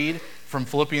read from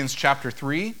Philippians chapter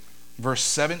 3, verse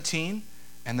 17,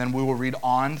 and then we will read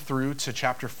on through to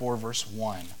chapter 4, verse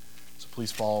 1. So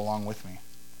please follow along with me.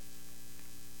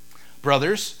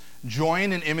 Brothers,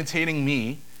 join in imitating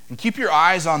me, and keep your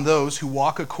eyes on those who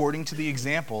walk according to the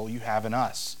example you have in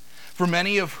us. For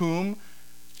many of whom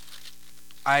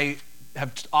I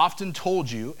have often told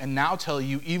you, and now tell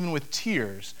you even with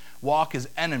tears, walk as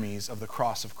enemies of the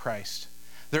cross of Christ.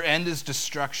 Their end is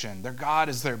destruction. Their God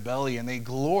is their belly, and they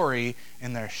glory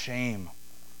in their shame,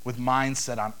 with minds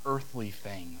set on earthly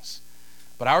things.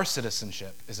 But our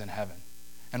citizenship is in heaven,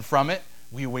 and from it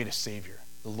we await a Savior,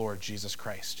 the Lord Jesus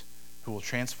Christ, who will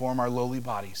transform our lowly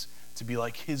bodies to be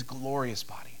like his glorious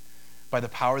body, by the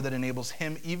power that enables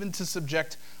him even to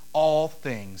subject all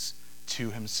things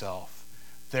to himself.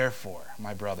 Therefore,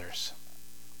 my brothers,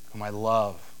 whom I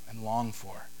love and long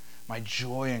for, my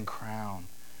joy and crown,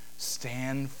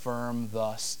 stand firm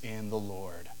thus in the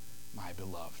Lord, my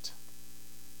beloved.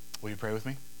 Will you pray with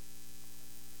me?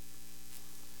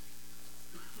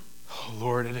 Oh,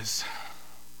 Lord, it is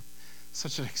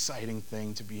such an exciting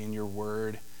thing to be in your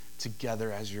word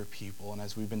together as your people. And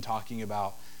as we've been talking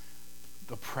about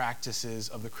the practices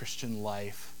of the Christian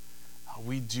life,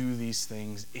 we do these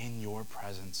things in your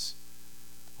presence,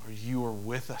 where you are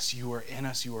with us, you are in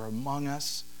us, you are among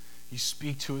us. You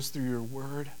speak to us through your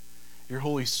word. Your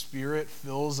Holy Spirit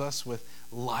fills us with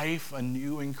life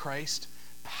anew in Christ,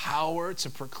 power to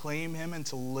proclaim him and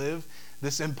to live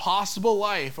this impossible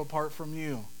life apart from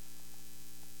you.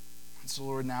 And so,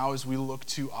 Lord, now as we look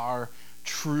to our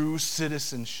true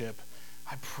citizenship,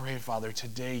 I pray, Father,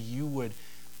 today you would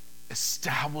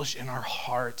establish in our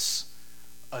hearts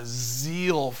a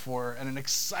zeal for and an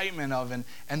excitement of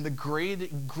and the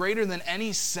greater than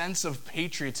any sense of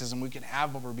patriotism we can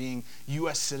have over being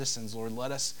U.S. citizens. Lord,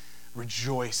 let us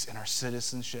rejoice in our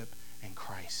citizenship in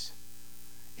Christ,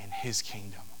 in his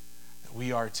kingdom, that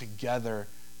we are together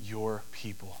your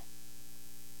people.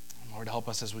 And Lord, help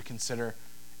us as we consider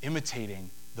imitating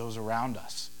those around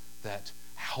us that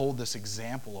hold this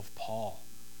example of Paul.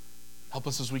 Help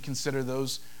us as we consider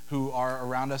those who are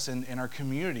around us in our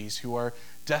communities who are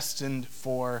destined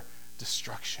for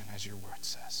destruction, as your word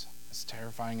says. As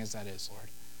terrifying as that is, Lord,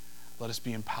 let us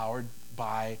be empowered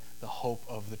by the hope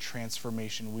of the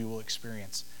transformation we will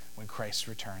experience when Christ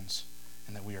returns,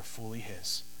 and that we are fully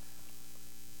his.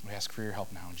 We ask for your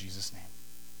help now in Jesus' name.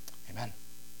 Amen.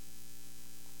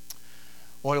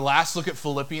 Well, we last look at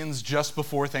Philippians just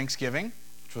before Thanksgiving,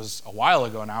 which was a while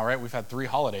ago now, right? We've had 3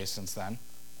 holidays since then.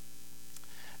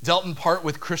 Dealt in part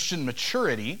with Christian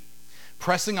maturity,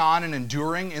 pressing on and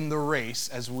enduring in the race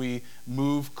as we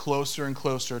move closer and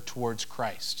closer towards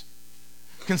Christ.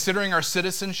 Considering our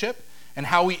citizenship and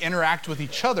how we interact with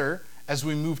each other as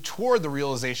we move toward the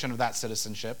realization of that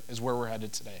citizenship is where we're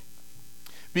headed today.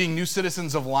 Being new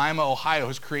citizens of Lima, Ohio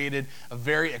has created a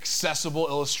very accessible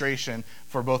illustration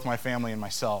for both my family and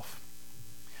myself.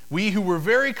 We who were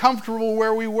very comfortable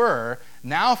where we were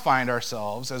now find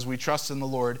ourselves, as we trust in the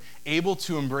Lord, able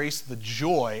to embrace the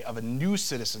joy of a new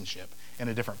citizenship in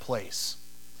a different place.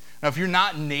 Now, if you're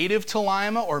not native to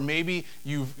Lima, or maybe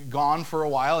you've gone for a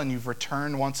while and you've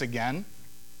returned once again,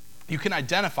 you can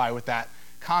identify with that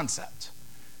concept.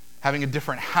 Having a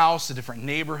different house, a different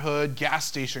neighborhood, gas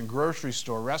station, grocery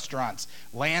store, restaurants,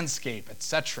 landscape,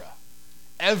 etc.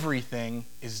 Everything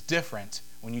is different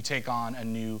when you take on a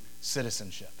new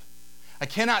citizenship. I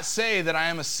cannot say that I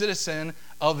am a citizen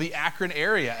of the Akron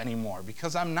area anymore,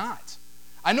 because I'm not.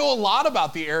 I know a lot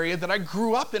about the area that I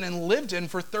grew up in and lived in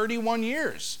for 31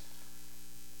 years,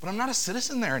 but I'm not a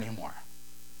citizen there anymore.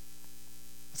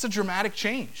 That's a dramatic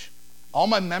change. All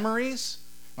my memories,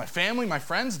 my family, my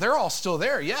friends, they're all still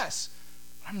there, yes,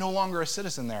 but I'm no longer a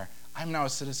citizen there. I'm now a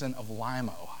citizen of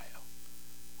Lima, Ohio.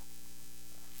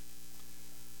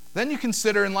 Then you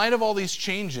consider, in light of all these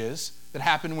changes that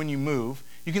happen when you move,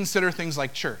 you consider things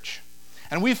like church.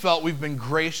 And we felt we've been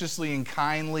graciously and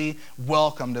kindly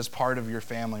welcomed as part of your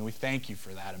family. We thank you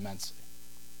for that immensely.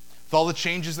 With all the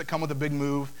changes that come with a big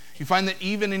move, you find that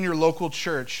even in your local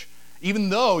church, even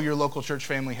though your local church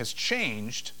family has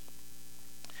changed,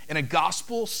 in a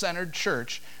gospel-centered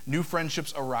church, new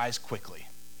friendships arise quickly.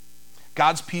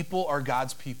 God's people are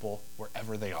God's people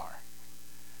wherever they are.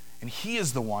 And he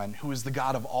is the one who is the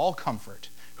God of all comfort,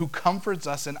 who comforts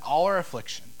us in all our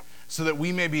affliction, so that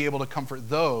we may be able to comfort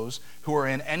those who are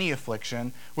in any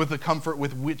affliction with the comfort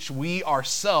with which we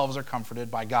ourselves are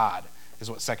comforted by God, is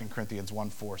what 2 Corinthians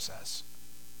 1:4 says.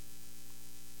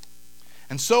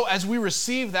 And so as we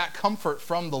receive that comfort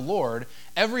from the Lord,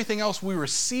 everything else we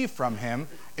receive from him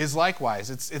is likewise.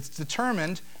 It's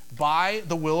determined by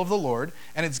the will of the Lord,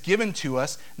 and it's given to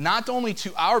us not only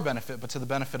to our benefit, but to the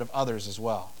benefit of others as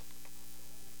well.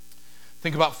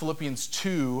 Think about Philippians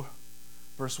 2,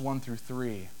 verse 1 through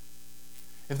 3.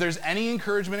 If there's any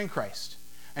encouragement in Christ,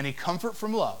 any comfort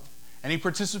from love, any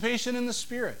participation in the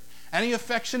Spirit, any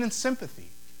affection and sympathy,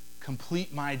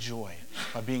 complete my joy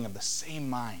by being of the same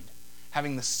mind,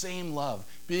 having the same love,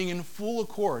 being in full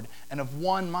accord and of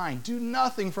one mind. Do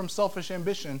nothing from selfish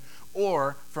ambition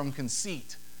or from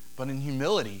conceit, but in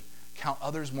humility count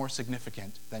others more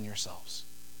significant than yourselves.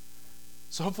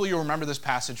 So hopefully you'll remember this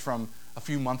passage from a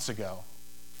few months ago.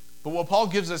 But what Paul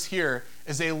gives us here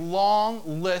is a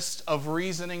long list of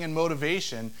reasoning and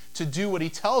motivation to do what he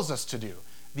tells us to do.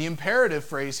 The imperative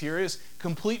phrase here is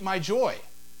complete my joy.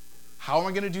 How am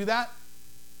I going to do that?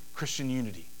 Christian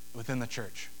unity within the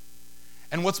church.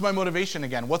 And what's my motivation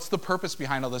again? What's the purpose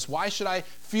behind all this? Why should I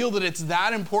feel that it's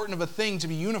that important of a thing to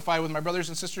be unified with my brothers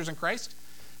and sisters in Christ?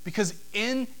 Because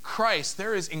in Christ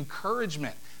there is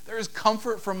encouragement. There is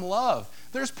comfort from love.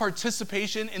 There's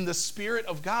participation in the Spirit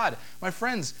of God. My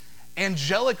friends,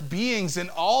 angelic beings in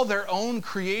all their own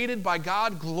created by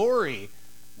God glory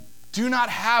do not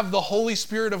have the Holy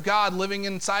Spirit of God living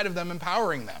inside of them,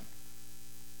 empowering them.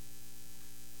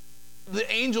 The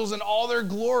angels in all their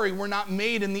glory were not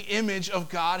made in the image of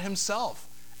God himself,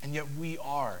 and yet we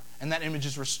are, and that image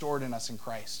is restored in us in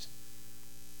Christ.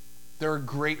 There are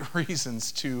great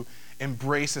reasons to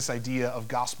embrace this idea of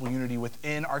gospel unity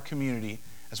within our community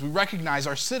as we recognize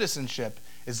our citizenship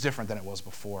is different than it was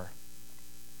before.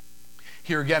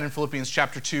 Here again in Philippians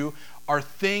chapter 2 are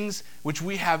things which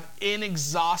we have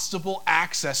inexhaustible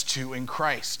access to in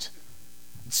Christ.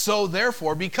 So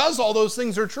therefore, because all those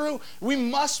things are true, we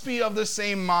must be of the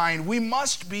same mind. We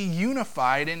must be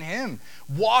unified in him,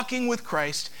 walking with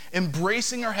Christ,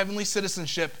 embracing our heavenly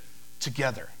citizenship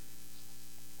together.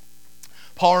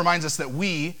 Paul reminds us that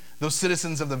we, those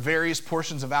citizens of the various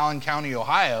portions of Allen County,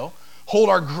 Ohio, hold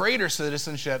our greater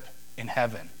citizenship in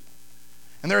heaven.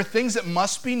 And there are things that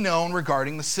must be known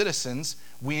regarding the citizens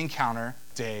we encounter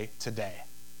day to day.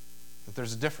 That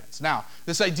there's a difference. Now,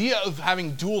 this idea of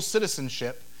having dual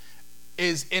citizenship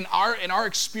is, in our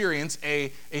experience,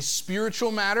 a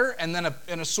spiritual matter and then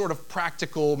a sort of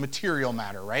practical material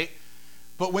matter, right?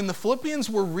 But when the Philippians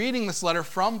were reading this letter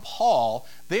from Paul,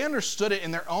 they understood it in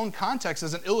their own context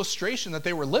as an illustration that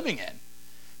they were living in.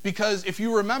 Because if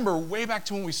you remember, way back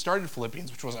to when we started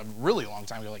Philippians, which was a really long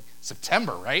time ago, like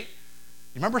September, right?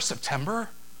 You remember September?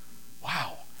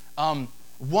 Wow.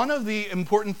 One of the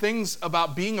important things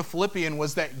about being a Philippian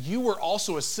was that you were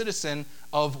also a citizen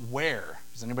of where?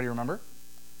 Does anybody remember?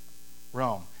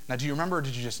 Rome. Now, do you remember or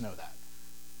did you just know that?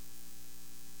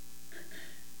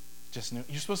 Just knew.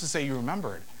 You're supposed to say you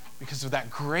remembered because of that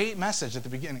great message at the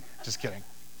beginning. Just kidding.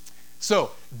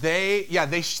 So they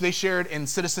shared in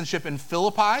citizenship in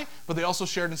Philippi, but they also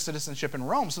shared in citizenship in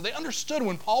Rome. So they understood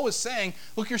when Paul was saying,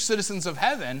 look, you're citizens of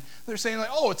heaven, they're saying like,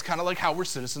 oh, it's kind of like how we're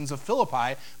citizens of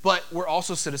Philippi, but we're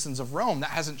also citizens of Rome. That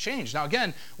hasn't changed. Now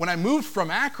again, when I moved from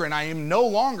Akron, I am no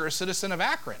longer a citizen of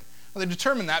Akron. Well, they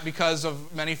determined that because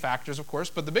of many factors, of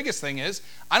course, but the biggest thing is,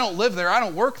 I don't live there, I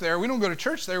don't work there, we don't go to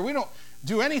church there, we don't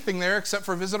do anything there except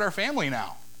for visit our family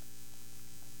now.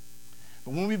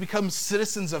 But when we become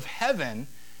citizens of heaven,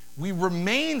 we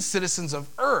remain citizens of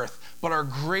earth, but our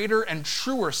greater and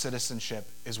truer citizenship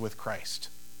is with Christ.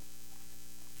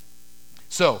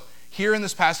 So, here in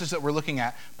this passage that we're looking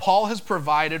at, Paul has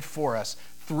provided for us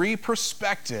three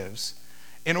perspectives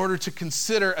in order to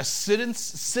consider a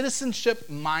citizenship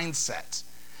mindset.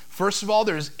 First of all,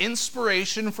 there's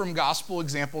inspiration from gospel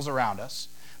examples around us,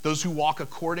 those who walk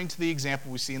according to the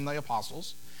example we see in the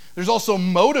apostles. There's also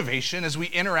motivation as we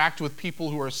interact with people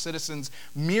who are citizens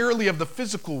merely of the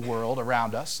physical world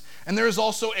around us. And there is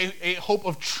also a hope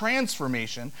of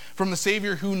transformation from the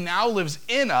Savior who now lives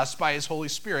in us by his Holy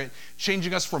Spirit,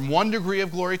 changing us from one degree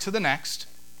of glory to the next,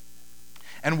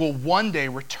 and will one day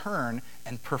return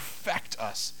and perfect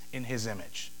us in his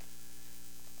image.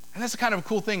 And that's a kind of a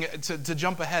cool thing to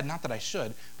jump ahead, not that I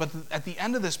should, but at the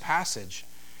end of this passage,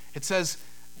 it says,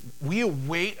 we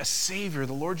await a Savior,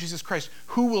 the Lord Jesus Christ,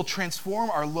 who will transform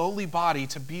our lowly body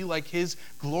to be like his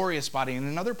glorious body. In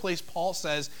another place, Paul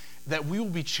says that we will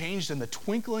be changed in the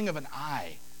twinkling of an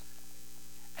eye.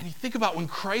 And you think about when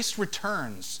Christ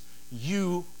returns,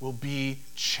 you will be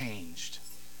changed.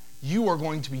 You are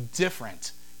going to be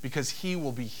different because he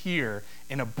will be here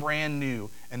in a brand new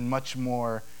and much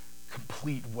more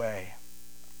complete way.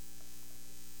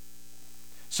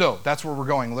 So that's where we're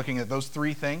going, looking at those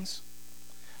three things.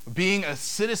 Being a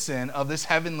citizen of this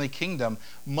heavenly kingdom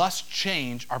must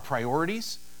change our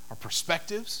priorities, our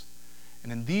perspectives,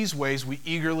 and in these ways we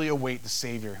eagerly await the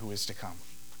Savior who is to come.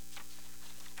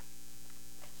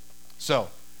 So,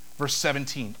 verse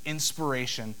 17,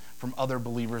 inspiration from other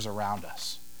believers around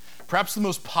us. Perhaps the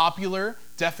most popular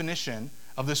definition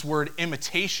of this word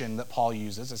imitation that Paul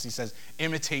uses, as he says,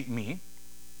 imitate me,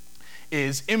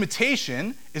 is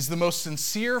imitation is the most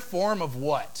sincere form of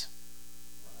what?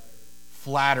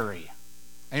 Flattery.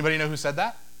 Anybody know who said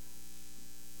that?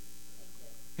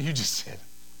 You just did.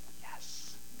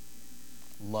 Yes.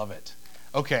 Love it.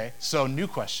 Okay, so new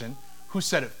question. Who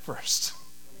said it first?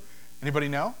 Anybody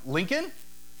know? Lincoln?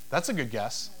 That's a good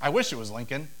guess. I wish it was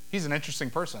Lincoln. He's an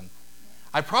interesting person.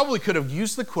 I probably could have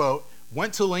used the quote,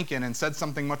 went to Lincoln, and said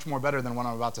something much more better than what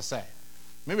I'm about to say.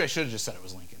 Maybe I should have just said it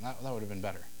was Lincoln. That would have been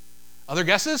better. Other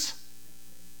guesses?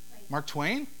 Mark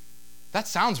Twain? That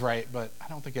sounds right, but I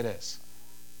don't think it is.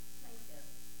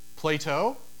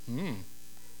 Plato?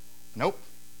 Nope,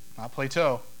 not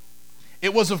Plato.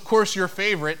 It was, of course, your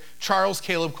favorite, Charles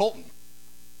Caleb Colton.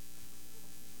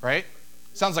 Right?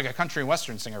 Sounds like a country and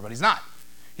western singer, but he's not.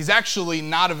 He's actually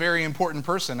not a very important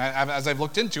person. As I've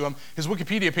looked into him, his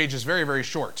Wikipedia page is very, very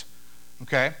short.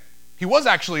 Okay? He was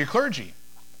actually a clergy.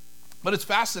 But it's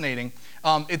fascinating.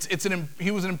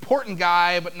 He was an important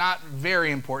guy, but not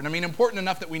very important. I mean, important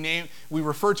enough that we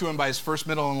refer to him by his first,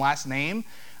 middle, and last name,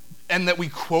 and that we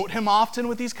quote him often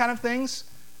with these kind of things.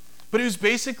 But he was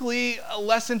basically a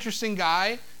less interesting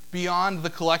guy beyond the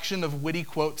collection of witty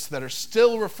quotes that are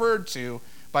still referred to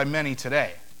by many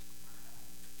today.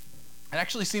 It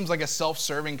actually seems like a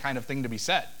self-serving kind of thing to be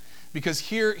said, because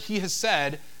here he has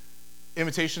said,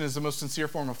 imitation is the most sincere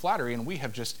form of flattery, and we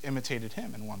have just imitated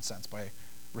him in one sense by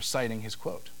reciting his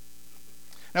quote.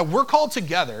 Now, we're called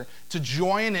together to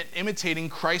join in imitating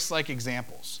Christ-like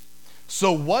examples.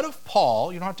 So what if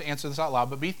Paul, you don't have to answer this out loud,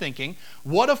 but be thinking,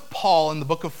 what if Paul in the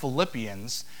book of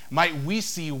Philippians might we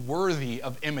see worthy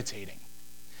of imitating?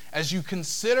 As you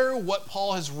consider what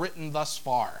Paul has written thus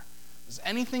far, does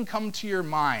anything come to your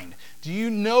mind? Do you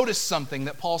notice something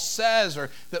that Paul says or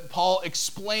that Paul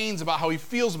explains about how he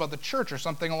feels about the church or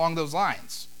something along those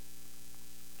lines?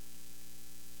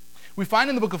 We find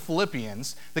in the book of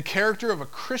Philippians the character of a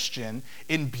Christian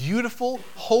in beautiful,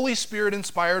 Holy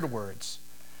Spirit-inspired words.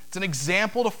 It's an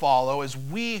example to follow as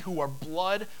we who are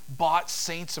blood-bought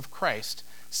saints of Christ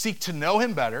seek to know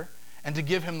him better and to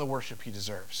give him the worship he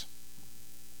deserves.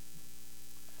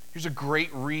 Here's a great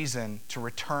reason to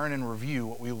return and review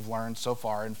what we've learned so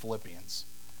far in Philippians.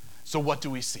 So what do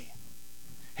we see?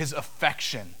 His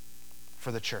affection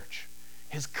for the church,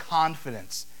 his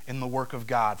confidence in the work of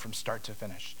God from start to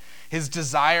finish, his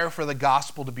desire for the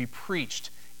gospel to be preached,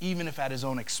 even if at his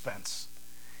own expense,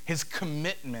 his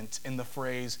commitment in the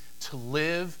phrase, to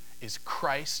live is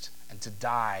Christ and to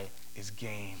die is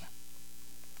gain,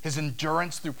 his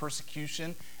endurance through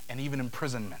persecution and even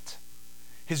imprisonment,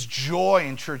 his joy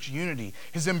in church unity,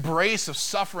 his embrace of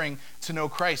suffering to know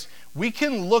Christ. We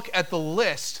can look at the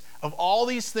list of all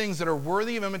these things that are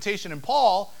worthy of imitation in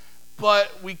Paul,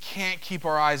 but we can't keep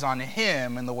our eyes on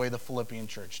him in the way the Philippian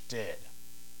church did.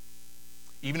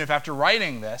 Even if after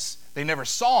writing this, they never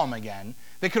saw him again,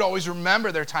 they could always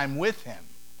remember their time with him.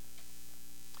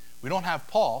 We don't have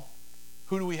Paul.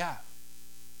 Who do we have?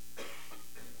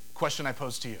 Question I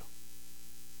pose to you.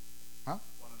 Huh?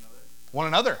 One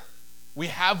another. We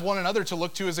have one another to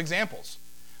look to as examples.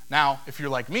 Now, if you're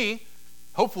like me,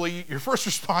 hopefully your first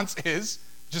response is,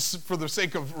 just for the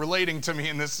sake of relating to me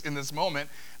in this moment,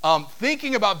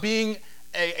 thinking about being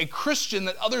a Christian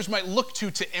that others might look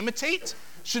to imitate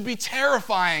should be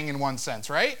terrifying in one sense,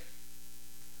 right?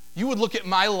 You would look at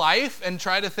my life and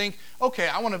try to think, okay,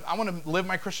 I want to live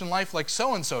my Christian life like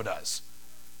so-and-so does.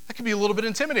 That can be a little bit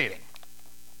intimidating.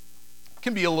 It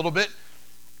can be a little bit,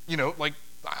 like,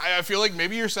 I feel like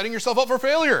maybe you're setting yourself up for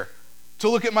failure to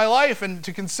look at my life and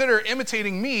to consider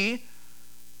imitating me.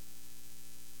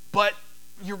 But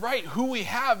you're right, who we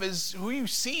have is who you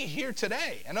see here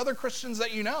today and other Christians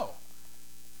that you know.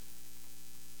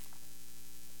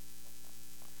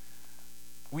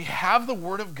 We have the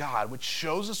Word of God, which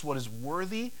shows us what is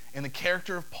worthy in the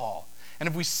character of Paul. And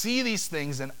if we see these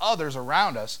things in others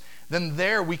around us, then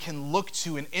there we can look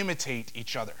to and imitate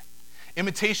each other.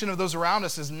 Imitation of those around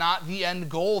us is not the end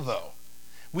goal, though.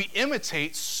 We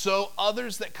imitate so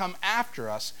others that come after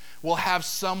us will have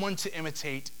someone to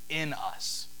imitate in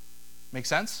us. Make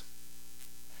sense?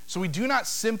 So we do not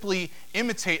simply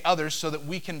imitate others so that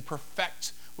we can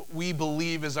perfect what we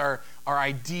believe is our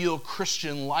ideal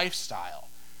Christian lifestyle.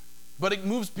 But it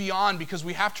moves beyond, because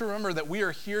we have to remember that we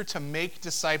are here to make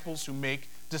disciples who make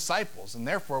disciples, and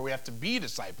therefore we have to be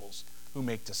disciples who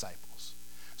make disciples.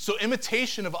 So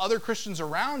imitation of other Christians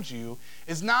around you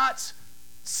is not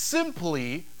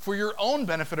simply for your own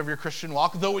benefit of your Christian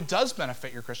walk, though it does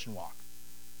benefit your Christian walk.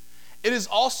 It is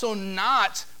also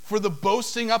not for the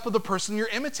boasting up of the person you're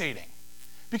imitating.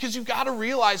 Because you've got to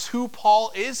realize who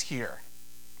Paul is here.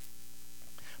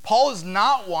 Paul is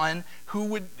not one who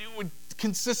would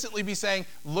consistently be saying,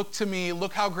 look to me,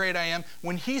 look how great I am.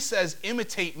 When he says,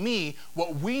 imitate me,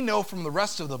 what we know from the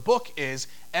rest of the book is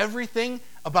everything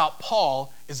about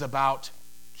Paul is about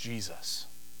Jesus.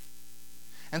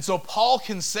 And so Paul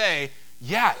can say,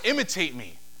 yeah, imitate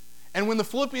me. And when the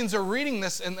Philippians are reading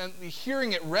this and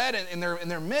hearing it read in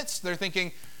their midst, they're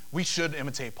thinking, we should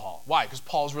imitate Paul. Why? Because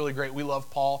Paul's really great. We love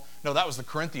Paul. No, that was the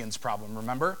Corinthians' problem,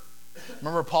 remember?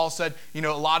 Remember Paul said, a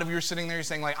lot of you are sitting there, you're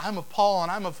saying, like, I'm of Paul, and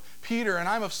I'm of Peter, and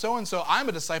I'm of so-and-so. I'm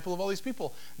a disciple of all these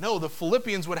people. No, the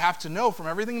Philippians would have to know from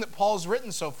everything that Paul's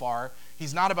written so far,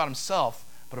 he's not about himself,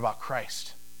 but about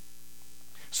Christ.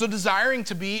 So desiring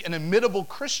to be an imitable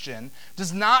Christian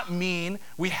does not mean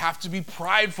we have to be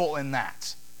prideful in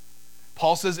that.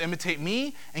 Paul says, imitate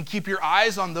me and keep your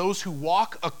eyes on those who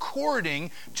walk according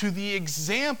to the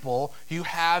example you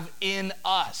have in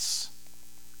us.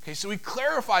 Okay, so he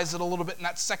clarifies it a little bit in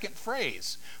that second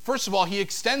phrase. First of all, he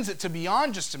extends it to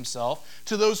beyond just himself,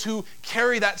 to those who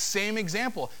carry that same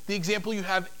example, the example you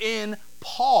have in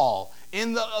Paul,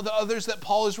 in the others that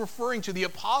Paul is referring to, the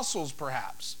apostles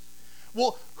perhaps.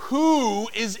 Well, who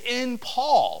is in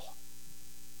Paul?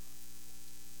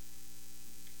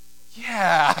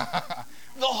 Yeah,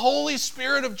 the Holy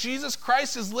Spirit of Jesus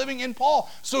Christ is living in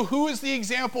Paul. So who is the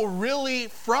example really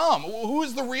from? Who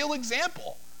is the real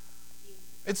example?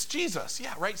 It's Jesus.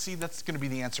 Yeah, right? See, that's going to be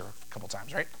the answer a couple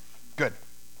times, right? Good.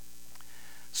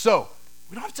 So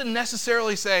we don't have to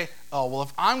necessarily say, oh, well,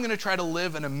 if I'm going to try to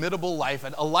live an imitable life,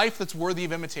 a life that's worthy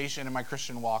of imitation in my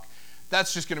Christian walk,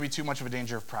 that's just going to be too much of a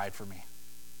danger of pride for me.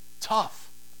 Tough.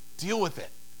 Deal with it.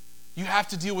 You have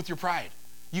to deal with your pride.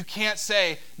 You can't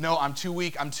say, no, I'm too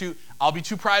weak. I'll be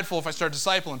too prideful if I start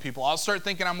discipling people. I'll start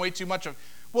thinking I'm way too much of.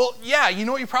 Well, yeah, you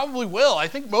know what? You probably will. I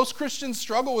think most Christians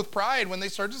struggle with pride when they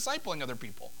start discipling other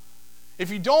people. If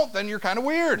you don't, then you're kind of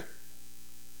weird.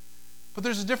 But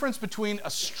there's a difference between a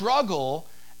struggle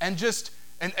and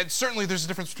certainly there's a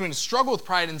difference between a struggle with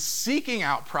pride and seeking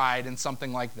out pride in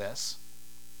something like this.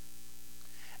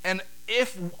 And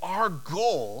if our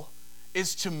goal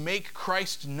is to make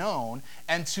Christ known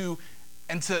and to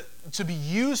be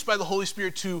used by the Holy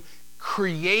Spirit to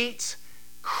create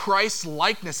Christ's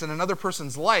likeness in another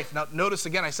person's life. Now, notice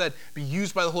again, I said, be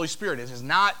used by the Holy Spirit. It is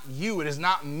not you, it is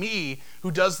not me who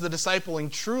does the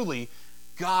discipling truly.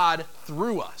 God,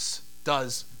 through us,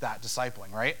 does that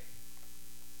discipling, right?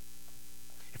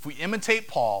 If we imitate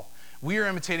Paul, we are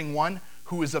imitating one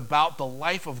who is about the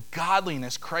life of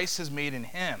godliness Christ has made in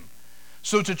him.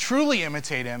 So to truly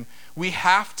imitate him, we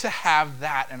have to have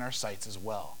that in our sights as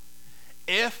well.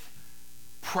 If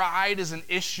pride is an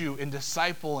issue in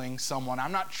discipling someone,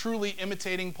 I'm not truly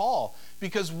imitating Paul,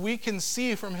 because we can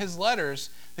see from his letters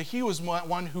that he was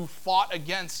one who fought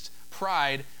against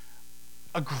pride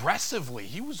aggressively.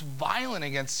 He was violent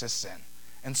against his sin,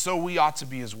 and so we ought to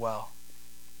be as well.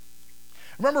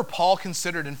 Remember, Paul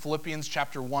considered in Philippians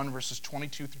chapter 1, verses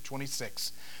 22 through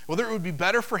 26, whether it would be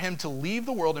better for him to leave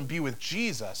the world and be with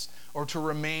Jesus or to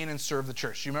remain and serve the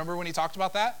church. Do you remember when he talked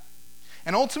about that?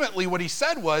 And ultimately what he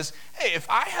said was, hey, if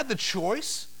I had the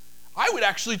choice, I would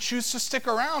actually choose to stick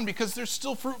around because there's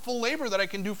still fruitful labor that I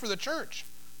can do for the church.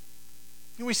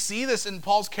 And we see this in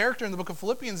Paul's character in the book of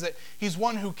Philippians, that he's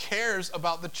one who cares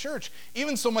about the church.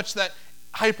 Even so much that,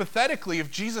 hypothetically, if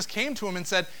Jesus came to him and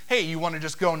said, hey, you want to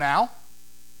just go now?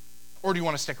 Or do you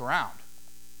want to stick around?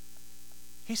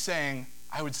 He's saying,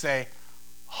 I would say,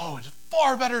 oh, it's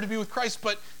far better to be with Christ,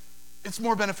 but it's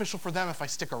more beneficial for them if I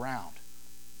stick around.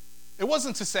 It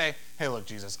wasn't to say, hey, look,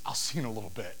 Jesus, I'll see you in a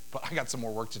little bit, but I got some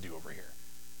more work to do over here.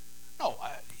 No,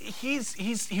 he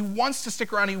wants to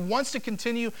stick around. He wants to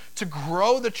continue to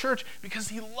grow the church because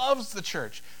he loves the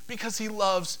church, because he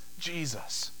loves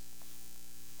Jesus.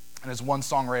 And as one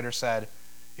songwriter said,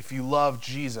 if you love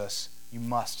Jesus, you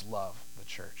must love the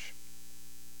church.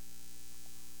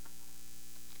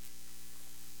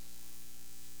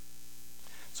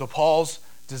 So Paul's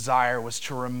desire was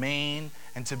to remain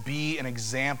and to be an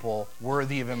example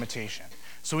worthy of imitation.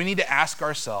 So we need to ask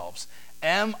ourselves,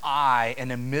 am I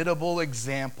an imitable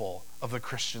example of the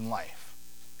Christian life?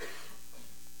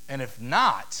 And if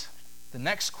not, the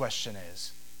next question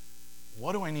is,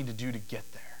 what do I need to do to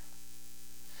get there?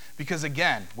 Because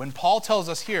again, when Paul tells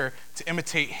us here to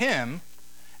imitate him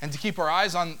and to keep our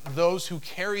eyes on those who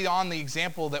carry on the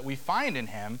example that we find in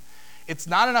him, it's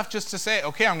not enough just to say,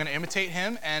 okay, I'm going to imitate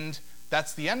him and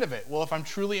that's the end of it. Well, if I'm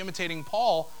truly imitating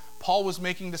Paul, Paul was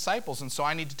making disciples, and so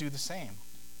I need to do the same.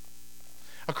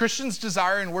 A Christian's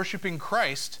desire in worshiping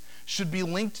Christ should be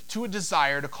linked to a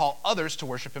desire to call others to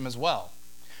worship him as well.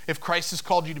 If Christ has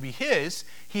called you to be his,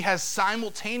 he has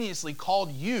simultaneously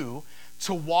called you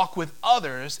to walk with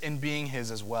others in being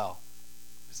his as well.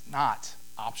 It's not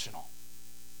optional.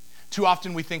 Too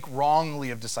often we think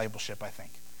wrongly of discipleship, I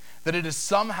think. That it is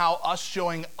somehow us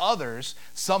showing others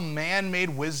some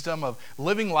man-made wisdom of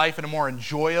living life in a more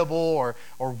enjoyable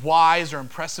or wise or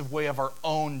impressive way of our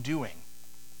own doing.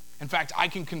 In fact, I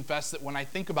can confess that when I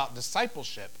think about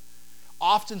discipleship,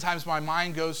 oftentimes my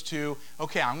mind goes to,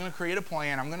 okay, I'm going to create a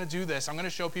plan, I'm going to do this, I'm going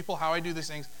to show people how I do these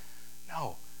things.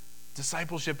 No,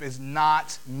 discipleship is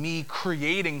not me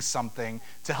creating something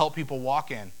to help people walk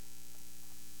in.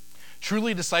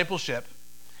 Truly, discipleship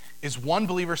is one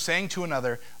believer saying to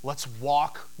another, let's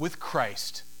walk with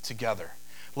Christ together.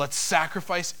 Let's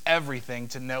sacrifice everything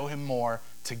to know him more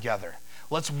together.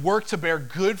 Let's work to bear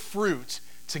good fruit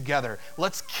together.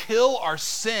 Let's kill our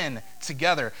sin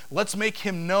together. Let's make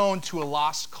him known to a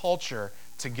lost culture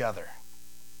together.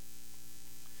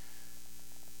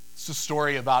 It's a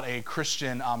story about a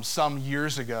Christian some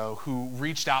years ago who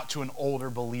reached out to an older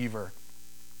believer.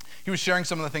 He was sharing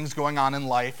some of the things going on in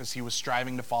life as he was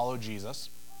striving to follow Jesus.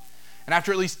 And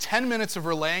after at least 10 minutes of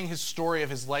relaying his story of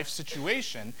his life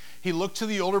situation, he looked to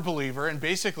the older believer and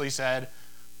basically said,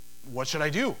 what should I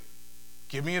do?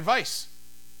 Give me advice.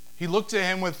 He looked at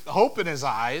him with hope in his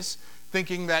eyes,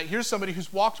 thinking that here's somebody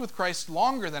who's walked with Christ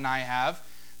longer than I have.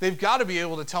 They've got to be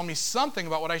able to tell me something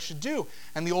about what I should do.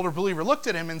 And the older believer looked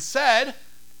at him and said,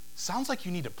 sounds like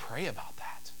you need to pray about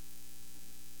that.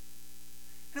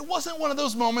 And it wasn't one of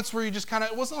those moments where you just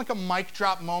it wasn't like a mic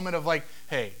drop moment of like,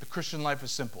 hey, the Christian life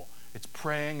is simple. It's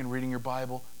praying and reading your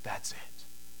Bible. That's it.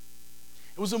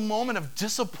 It was a moment of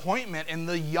disappointment in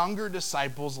the younger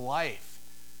disciple's life.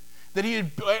 That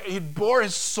he bore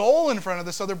his soul in front of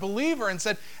this other believer and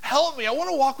said, help me, I want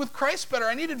to walk with Christ better.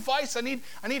 I need advice, I need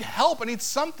help, I need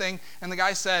something. And the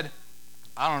guy said,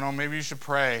 I don't know, maybe you should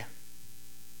pray.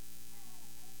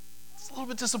 It's a little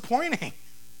bit disappointing.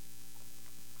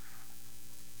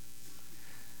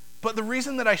 But the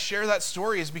reason that I share that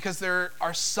story is because there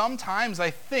are some times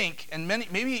I think, and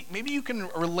maybe you can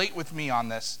relate with me on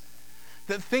this,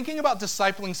 that thinking about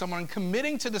discipling someone and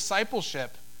committing to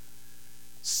discipleship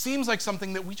seems like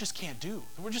something that we just can't do,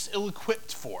 that we're just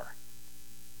ill-equipped for.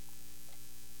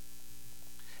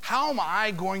 How am I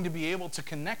going to be able to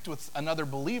connect with another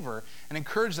believer and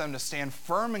encourage them to stand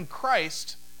firm in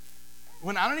Christ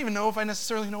when I don't even know if I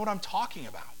necessarily know what I'm talking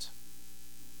about?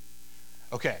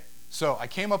 Okay, so I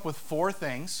came up with 4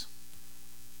 things,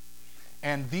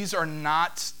 and this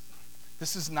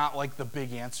is not like the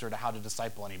big answer to how to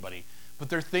disciple anybody. But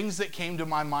they're things that came to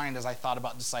my mind as I thought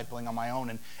about discipling on my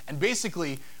own. And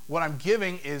basically, what I'm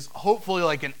giving is hopefully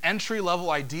like an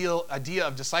entry-level idea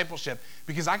of discipleship,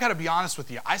 because I got to be honest with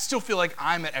you, I still feel like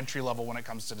I'm at entry level when it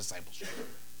comes to discipleship.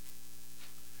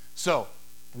 So,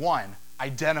 1,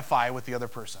 identify with the other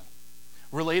person.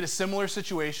 Relate a similar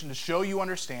situation to show you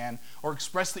understand or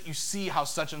express that you see how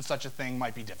such and such a thing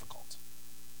might be difficult.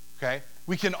 Okay?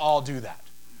 We can all do that.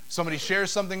 Somebody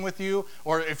shares something with you,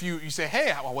 or if you say,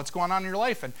 hey, what's going on in your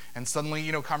life? And suddenly,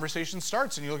 conversation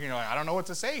starts, and you're like, I don't know what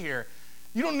to say here.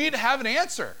 You don't need to have an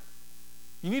answer.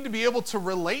 You need to be able to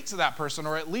relate to that person,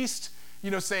 or at least,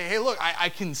 say, hey, look, I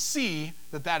can see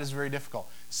that is very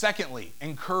difficult. Secondly,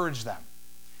 encourage them.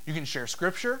 You can share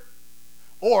scripture,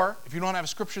 or if you don't have a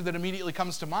scripture that immediately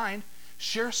comes to mind,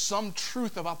 share some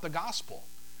truth about the gospel.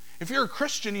 If you're a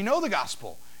Christian, you know the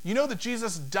gospel. You know that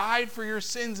Jesus died for your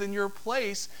sins in your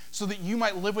place so that you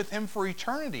might live with him for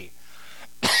eternity.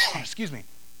 Excuse me.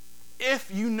 If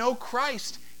you know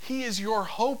Christ, he is your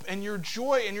hope and your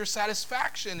joy and your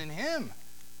satisfaction in him.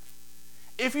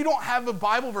 If you don't have a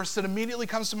Bible verse that immediately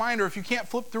comes to mind, or if you can't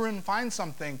flip through and find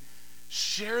something,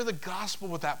 share the gospel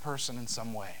with that person in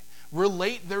some way.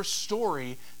 Relate their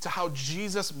story to how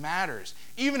Jesus matters.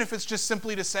 Even if it's just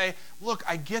simply to say, look,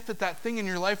 I get that thing in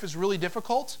your life is really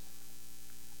difficult.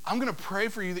 I'm going to pray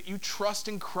for you that you trust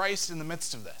in Christ in the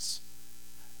midst of this.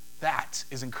 That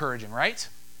is encouraging, right?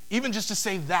 Even just to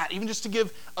say that, even just to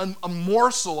give a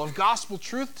morsel of gospel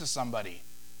truth to somebody.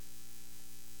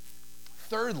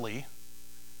 Thirdly,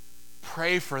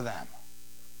 pray for them.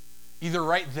 Either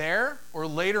right there or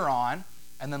later on,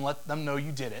 and then let them know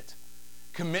you did it.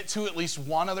 Commit to at least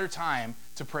one other time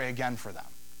to pray again for them.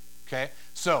 Okay?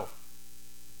 So,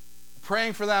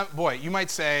 praying for them, boy, you might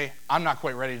say, I'm not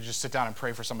quite ready to just sit down and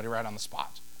pray for somebody right on the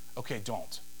spot. Okay,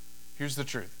 don't. Here's the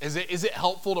truth. Is it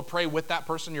helpful to pray with that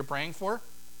person you're praying for?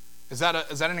 Is that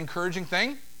an encouraging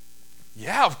thing?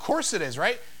 Yeah, of course it is,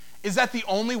 right? Is that the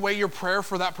only way your prayer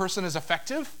for that person is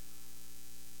effective?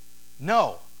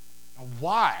 No.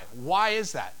 Why? Why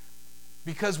is that?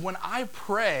 Because when I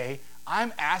pray,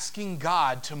 I'm asking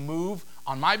God to move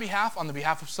on my behalf, on the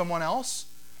behalf of someone else,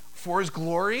 for his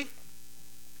glory.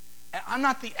 And I'm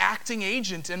not the acting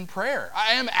agent in prayer.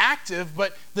 I am active,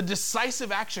 but the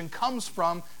decisive action comes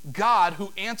from God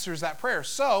who answers that prayer.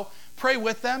 So pray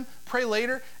with them, pray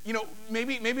later.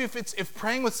 Maybe if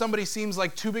praying with somebody seems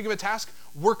like too big of a task,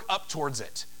 work up towards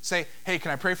it. Say, hey,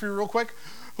 can I pray for you real quick?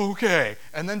 Okay.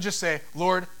 And then just say,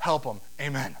 Lord, help them.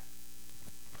 Amen.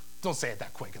 Don't say it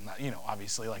that quick and that,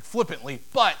 obviously like flippantly,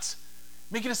 but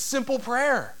make it a simple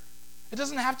prayer. It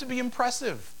doesn't have to be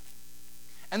impressive.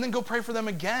 And then go pray for them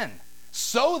again,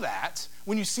 so that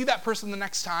when you see that person the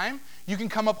next time, you can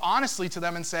come up honestly to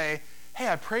them and say, hey,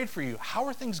 I prayed for you. How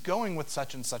are things going with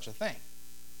such and such a thing?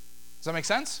 Does that make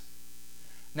sense?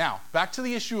 Now, back to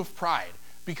the issue of pride,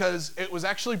 because it was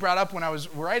actually brought up when I was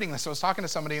writing this. I was talking to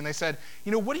somebody and they said,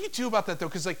 what do you do about that though?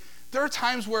 Because there are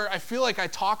times where I feel like I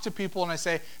talk to people and I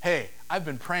say, hey, I've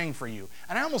been praying for you.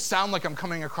 And I almost sound like I'm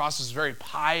coming across as very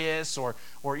pious or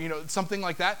something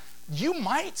like that. You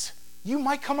might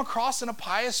come across in a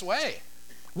pious way.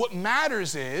 What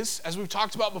matters is, as we've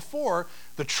talked about before,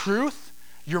 the truth,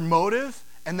 your motive,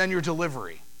 and then your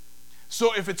delivery.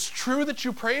 So if it's true that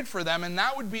you prayed for them, and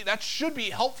that should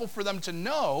be helpful for them to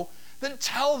know, then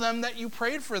tell them that you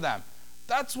prayed for them.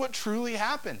 That's what truly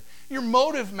happened. Your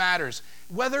motive matters.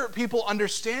 Whether people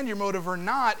understand your motive or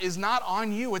not is not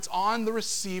on you. It's on the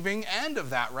receiving end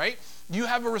of that, right? You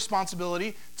have a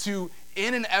responsibility to,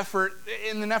 in an effort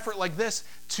like this,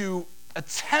 to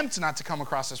attempt not to come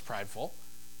across as prideful,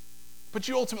 but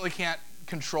you ultimately can't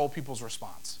control people's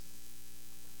response.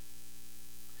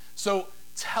 So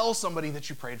tell somebody that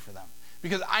you prayed for them.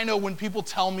 Because I know when people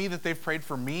tell me that they've prayed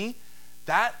for me,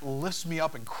 that lifts me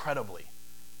up incredibly.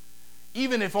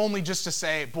 Even if only just to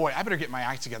say, boy, I better get my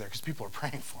act together because people are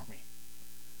praying for me.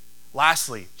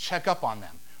 Lastly, check up on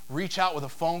them. Reach out with a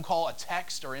phone call, a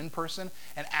text, or in person,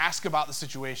 and ask about the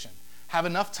situation. Have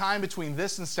enough time between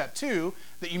this and step 2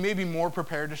 that you may be more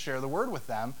prepared to share the word with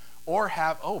them, or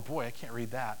have, oh boy, I can't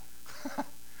read that.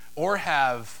 Or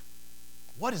have,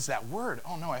 what is that word?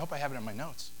 Oh no, I hope I have it in my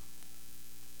notes.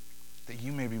 That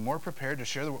you may be more prepared to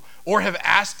share the word, or have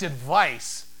asked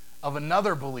advice of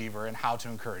another believer in how to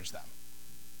encourage them.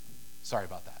 Sorry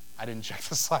about that. I didn't check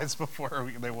the slides before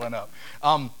they went up.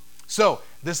 So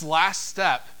this last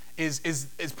step is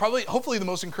probably, hopefully, the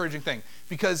most encouraging thing.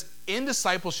 Because in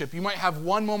discipleship, you might have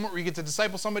one moment where you get to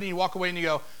disciple somebody, and you walk away and you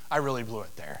go, I really blew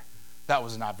it there. That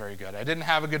was not very good. I didn't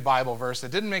have a good Bible verse.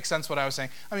 It didn't make sense what I was saying.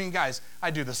 I mean, guys,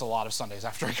 I do this a lot of Sundays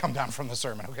after I come down from the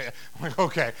sermon. Okay, I'm like,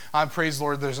 okay, praise the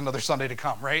Lord, there's another Sunday to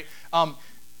come, right?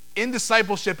 In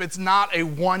discipleship, it's not a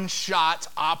one-shot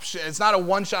option. It's not a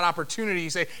one-shot opportunity. You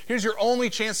say, here's your only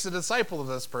chance to disciple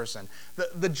this person.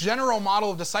 The general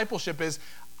model of discipleship is,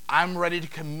 I'm ready to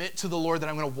commit to the Lord that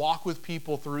I'm going to walk with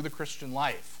people through the Christian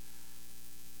life.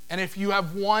 And if you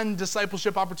have one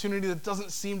discipleship opportunity that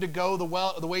doesn't seem to go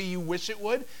the way you wish it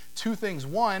would, 2 things.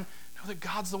 1, know that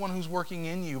God's the one who's working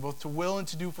in you, both to will and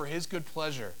to do for his good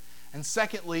pleasure. And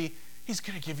secondly, he's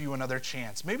going to give you another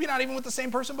chance. Maybe not even with the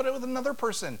same person, but with another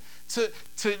person to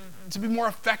be more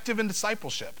effective in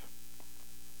discipleship.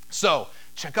 So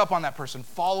check up on that person.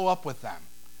 Follow up with them.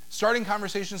 Starting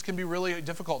conversations can be really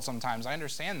difficult sometimes. I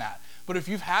understand that. But if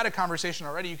you've had a conversation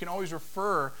already, you can always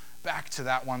refer back to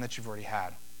that one that you've already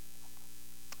had.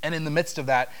 And in the midst of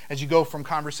that, as you go from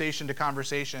conversation to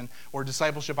conversation or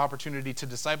discipleship opportunity to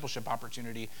discipleship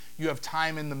opportunity, you have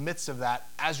time in the midst of that,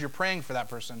 as you're praying for that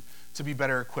person, to be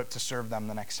better equipped to serve them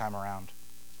the next time around.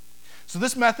 So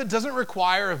this method doesn't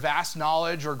require a vast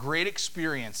knowledge or great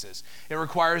experiences. It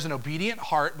requires an obedient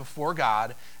heart before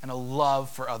God and a love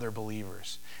for other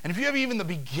believers. And if you have even the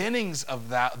beginnings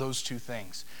of those 2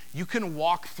 things, you can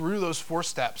walk through those 4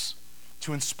 steps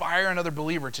to inspire another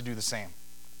believer to do the same.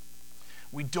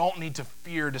 We don't need to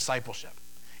fear discipleship,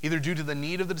 either due to the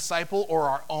need of the disciple or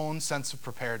our own sense of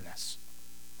preparedness.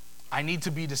 I need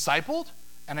to be discipled,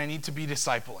 and I need to be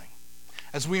discipling.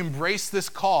 As we embrace this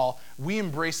call, we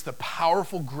embrace the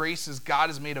powerful graces God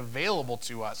has made available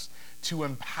to us to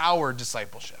empower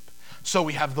discipleship. So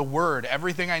we have the Word.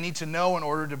 Everything I need to know in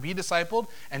order to be discipled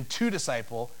and to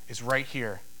disciple is right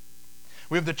here.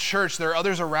 We have the church. There are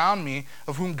others around me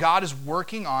of whom God is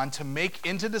working on to make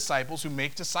into disciples who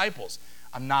make disciples.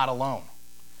 I'm not alone.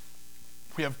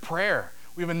 We have prayer.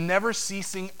 We have a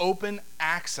never-ceasing open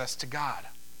access to God.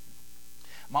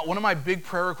 One of my big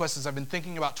prayer requests as I've been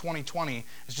thinking about 2020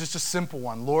 is just a simple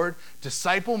one. Lord,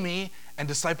 disciple me and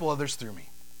disciple others through me.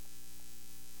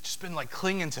 Just been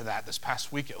clinging to that this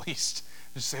past week at least.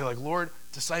 Just say Lord,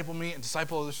 disciple me and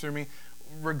disciple others through me.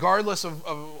 Regardless of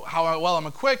how well I'm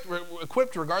equipped,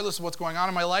 regardless of what's going on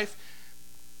in my life,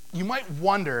 you might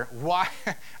wonder why,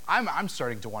 I'm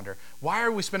starting to wonder, why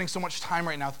are we spending so much time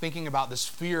right now thinking about this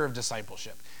fear of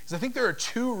discipleship? Because I think there are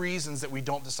two reasons that we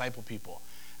don't disciple people.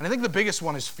 And I think the biggest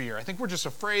one is fear. I think we're just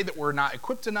afraid that we're not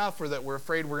equipped enough, or that we're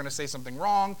afraid we're going to say something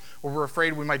wrong, or we're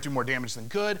afraid we might do more damage than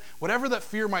good. Whatever that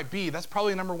fear might be, that's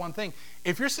probably the number one thing.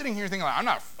 If you're sitting here thinking, like, I'm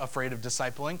not afraid of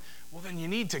discipling, well, then you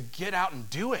need to get out and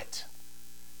do it.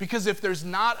 Because if there's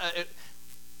not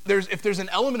if there's an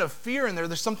element of fear in there,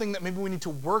 there's something that maybe we need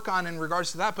to work on in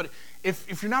regards to that. But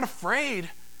if you're not afraid,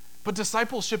 but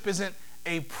discipleship isn't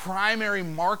a primary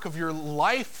mark of your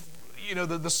life,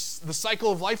 the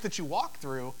cycle of life that you walk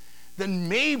through, then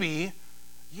maybe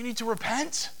you need to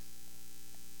repent.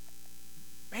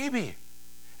 Maybe.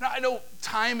 Now, I know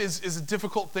time is a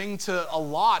difficult thing to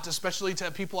allot, especially to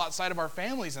people outside of our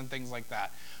families and things like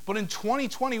that. But in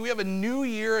 2020, we have a new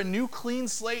year, a new clean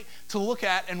slate to look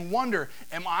at and wonder,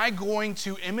 am I going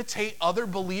to imitate other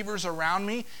believers around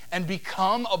me and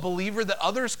become a believer that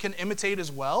others can imitate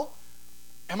as well?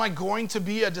 Am I going to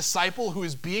be a disciple who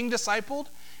is being discipled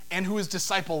and who is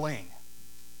discipling?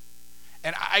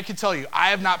 And I can tell you,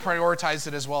 I have not prioritized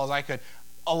it as well as I could,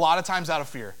 a lot of times out of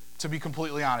fear, to be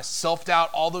completely honest. Self-doubt,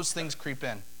 all those things creep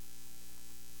in.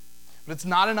 But it's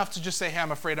not enough to just say, hey,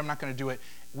 I'm afraid I'm not going to do it.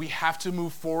 We have to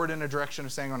move forward in a direction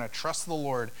of saying, I'm going to trust the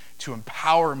Lord to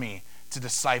empower me to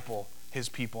disciple his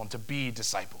people and to be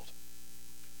discipled.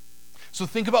 So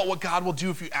think about what God will do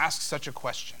if you ask such a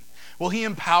question. Will he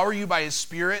empower you by his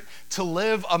Spirit to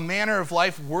live a manner of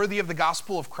life worthy of the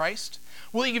gospel of Christ?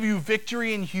 Will he give you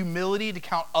victory and humility to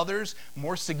count others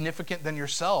more significant than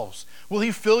yourselves? Will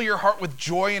he fill your heart with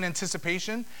joy and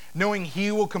anticipation, knowing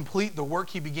he will complete the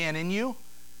work he began in you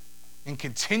and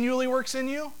continually works in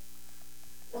you,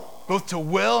 both to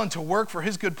will and to work for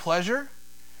his good pleasure?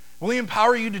 Will he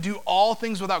empower you to do all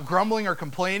things without grumbling or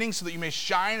complaining so that you may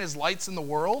shine as lights in the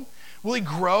world? Will he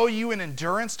grow you in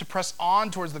endurance to press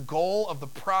on towards the goal of the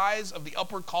prize of the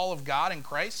upward call of God in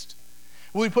Christ?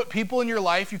 Will he put people in your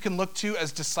life you can look to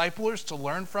as disciplers to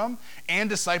learn from and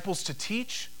disciples to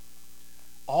teach?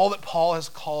 All that Paul has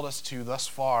called us to thus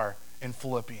far in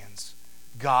Philippians,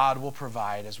 God will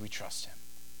provide as we trust him.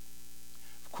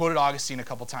 I've quoted Augustine a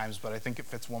couple times, but I think it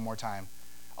fits one more time.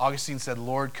 Augustine said,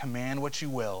 Lord, command what you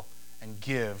will and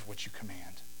give what you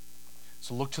command.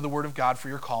 So look to the word of God for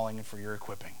your calling and for your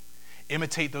equipping.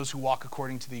 Imitate those who walk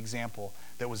according to the example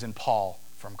that was in Paul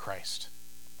from Christ.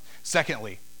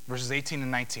 Secondly, verses 18 and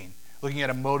 19, looking at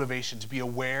a motivation to be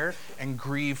aware and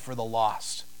grieve for the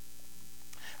lost.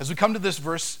 As we come to these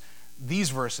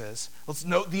verses, let's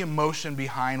note the emotion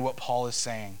behind what Paul is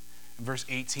saying. In verse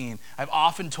 18, I've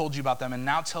often told you about them and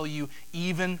now tell you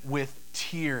even with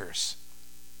tears.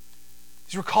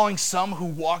 He's recalling some who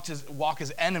walk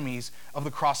as enemies of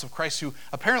the cross of Christ, who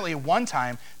apparently at one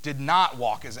time did not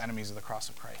walk as enemies of the cross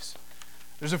of Christ.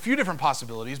 There's a few different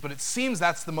possibilities, but it seems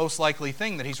that's the most likely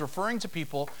thing, that he's referring to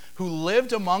people who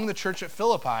lived among the church at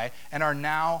Philippi and are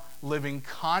now living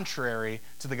contrary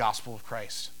to the gospel of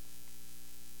Christ.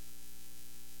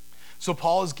 So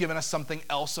Paul has given us something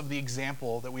else of the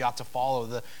example that we ought to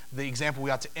follow, the example we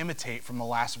ought to imitate from the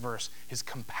last verse, his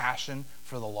compassion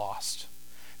for the lost.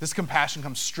 This compassion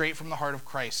comes straight from the heart of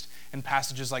Christ in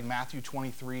passages like Matthew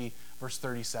 23, verse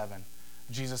 37.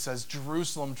 Jesus says,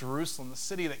 Jerusalem, Jerusalem, the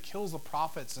city that kills the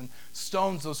prophets and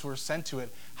stones those who are sent to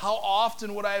it. How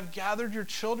often would I have gathered your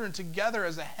children together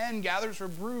as a hen gathers her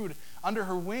brood under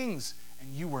her wings,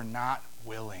 and you were not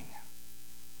willing.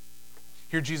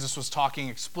 Here Jesus was talking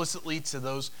explicitly to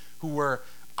those who were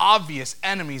obvious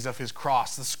enemies of his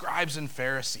cross, the scribes and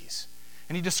Pharisees.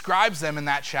 And he describes them in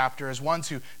that chapter as ones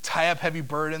who tie up heavy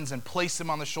burdens and place them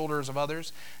on the shoulders of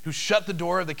others, who shut the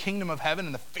door of the kingdom of heaven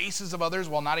in the faces of others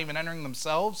while not even entering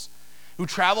themselves, who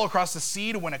travel across the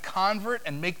sea to win a convert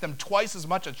and make them twice as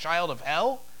much a child of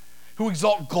hell, who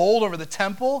exalt gold over the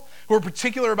temple, who are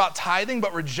particular about tithing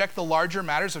but reject the larger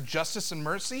matters of justice and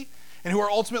mercy, and who are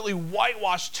ultimately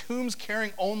whitewashed tombs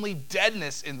carrying only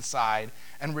deadness inside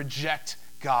and reject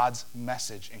God's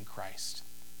message in Christ.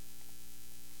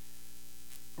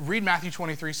 Read Matthew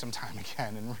 23 sometime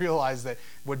again and realize that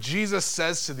what Jesus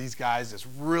says to these guys is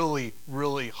really,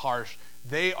 really harsh.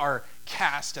 They are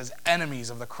cast as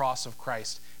enemies of the cross of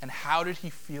Christ. And how did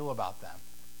he feel about them?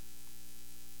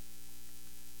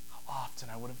 How often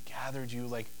I would have gathered you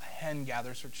like a hen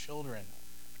gathers her children,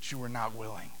 but you were not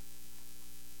willing.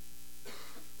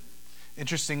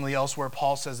 Interestingly, elsewhere,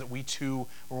 Paul says that we too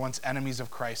were once enemies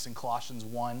of Christ in Colossians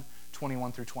 1,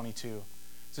 21 through 22.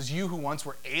 It says, you who once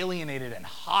were alienated and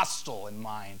hostile in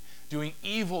mind, doing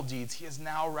evil deeds, he is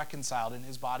now reconciled in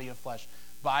his body of flesh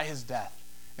by his death,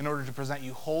 in order to present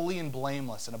you holy and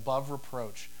blameless and above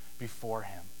reproach before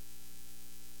him.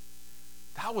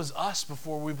 That was us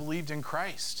before we believed in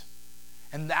Christ.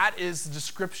 And that is the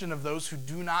description of those who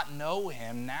do not know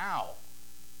him now.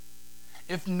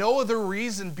 If no other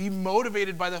reason, be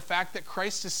motivated by the fact that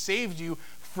Christ has saved you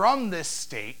from this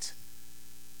state.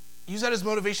 Use that as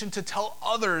motivation to tell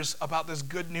others about this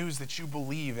good news that you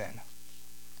believe in.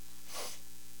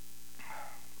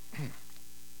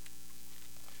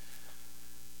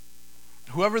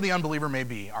 Whoever the unbeliever may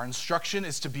be, our instruction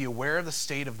is to be aware of the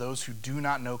state of those who do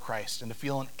not know Christ and to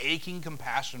feel an aching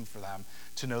compassion for them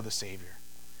to know the Savior.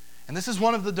 And this is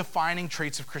one of the defining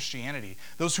traits of Christianity.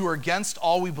 Those who are against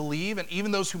all we believe, and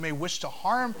even those who may wish to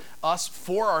harm us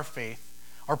for our faith,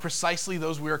 are precisely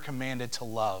those we are commanded to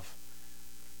love.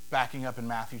 Backing up in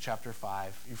Matthew chapter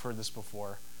 5, you've heard this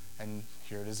before, and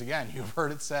here it is again. You've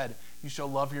heard it said, you shall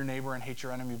love your neighbor and hate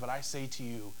your enemy, but I say to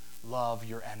you, love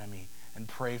your enemy and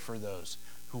pray for those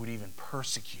who would even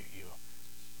persecute you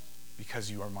because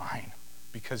you are mine,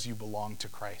 because you belong to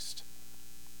Christ.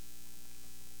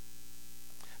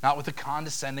 Not with a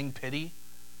condescending pity,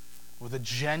 with a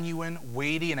genuine,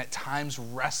 weighty, and at times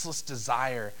restless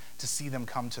desire to see them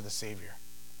come to the Savior.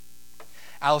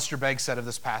 Alistair Begg said of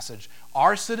this passage,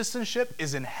 our citizenship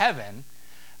is in heaven.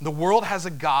 The world has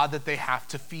a God that they have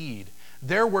to feed.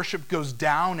 Their worship goes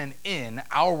down and in.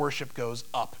 Our worship goes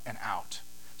up and out.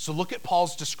 So look at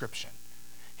Paul's description.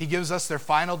 He gives us their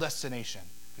final destination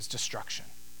is destruction.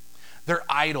 Their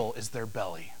idol is their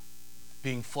belly,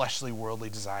 being fleshly,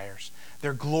 worldly desires.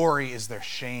 Their glory is their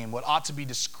shame. What ought to be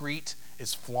discreet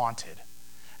is flaunted.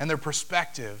 And their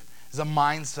perspective is a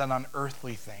mindset on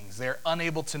earthly things. They are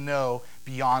unable to know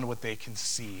beyond what they can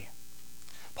see.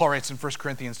 Paul writes in 1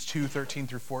 Corinthians 2, 13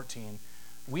 through 14,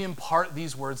 we impart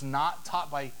this in words not taught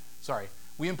by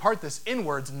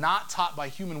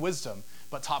human wisdom,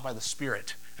 but taught by the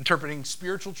Spirit, interpreting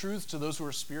spiritual truths to those who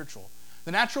are spiritual.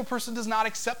 The natural person does not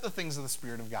accept the things of the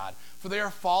Spirit of God, for they are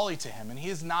folly to him, and he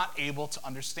is not able to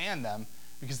understand them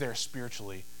because they are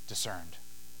spiritually discerned.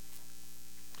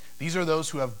 These are those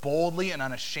who have boldly and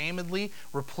unashamedly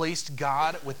replaced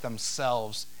God with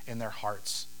themselves in their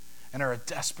hearts and are a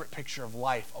desperate picture of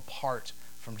life apart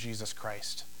from Jesus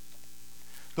Christ.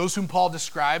 Those whom Paul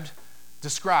describes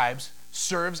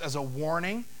serves as a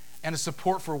warning and a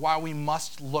support for why we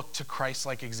must look to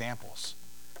Christ-like examples.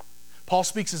 Paul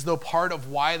speaks as though part of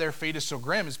why their fate is so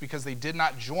grim is because they did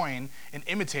not join in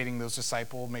imitating those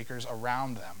disciple makers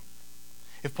around them.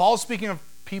 If Paul is speaking of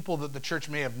people that the church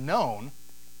may have known,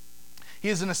 he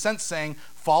is in a sense saying,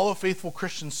 follow faithful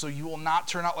Christians so you will not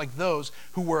turn out like those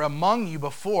who were among you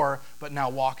before, but now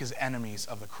walk as enemies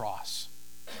of the cross.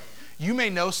 You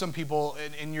may know some people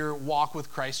in your walk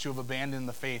with Christ who have abandoned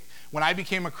the faith. When I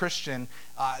became a Christian,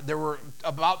 there were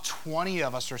about 20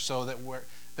 of us or so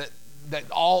that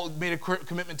all made a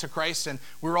commitment to Christ, and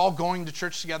we were all going to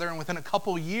church together, and within a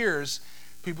couple years,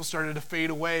 people started to fade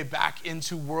away back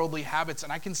into worldly habits.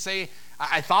 And I can say,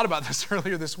 I thought about this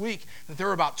earlier this week, that there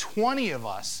were about 20 of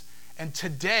us, and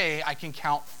today I can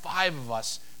count 5 of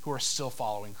us who are still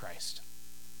following Christ.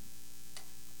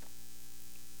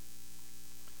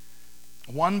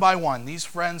 One by one, these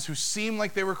friends who seemed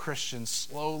like they were Christians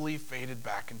slowly faded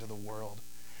back into the world.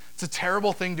 It's a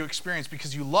terrible thing to experience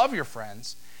because you love your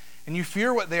friends and you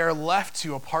fear what they are left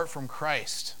to apart from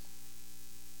Christ.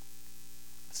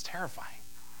 It's terrifying.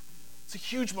 It's a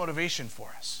huge motivation for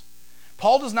us.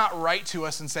 Paul does not write to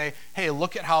us and say, hey,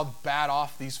 look at how bad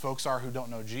off these folks are who don't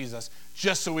know Jesus,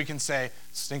 just so we can say,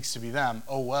 stinks to be them,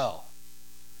 oh well.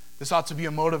 This ought to be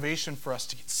a motivation for us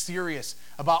to get serious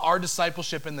about our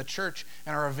discipleship in the church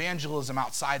and our evangelism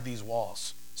outside these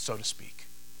walls, so to speak.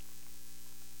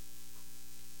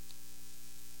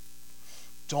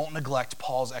 Don't neglect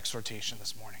Paul's exhortation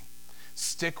this morning.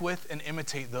 Stick with and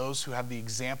imitate those who have the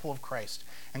example of Christ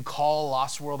and call a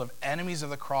lost world of enemies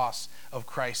of the cross of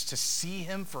Christ to see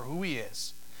him for who he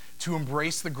is, to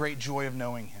embrace the great joy of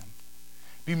knowing him.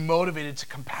 Be motivated to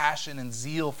compassion and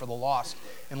zeal for the lost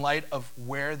in light of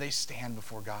where they stand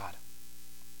before God.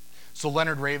 So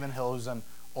Leonard Ravenhill, who's an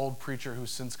old preacher who's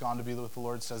since gone to be with the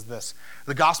Lord, says this: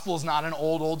 the gospel is not an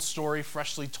old story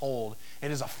freshly told.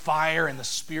 It is a fire in the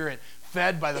spirit,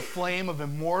 fed by the flame of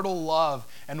immortal love.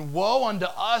 And woe unto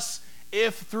us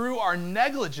if through our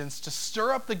negligence to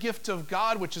stir up the gift of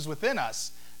God which is within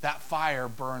us, that fire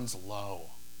burns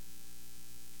low.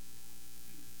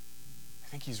 I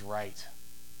think he's right.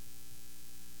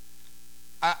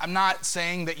 I'm not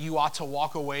saying that you ought to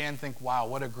walk away and think, wow,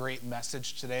 what a great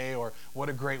message today, or what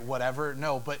a great whatever.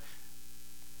 No, but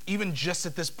even just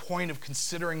at this point of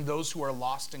considering those who are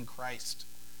lost in Christ,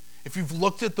 if you've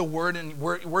looked at the word and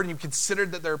you've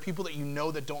considered that there are people that you know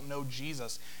that don't know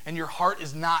Jesus, and your heart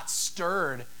is not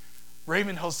stirred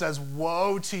Ravenhill says,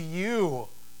 woe to you.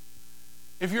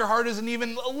 If your heart isn't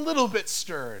even a little bit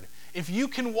stirred, if you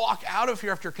can walk out of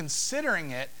here after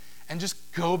considering it and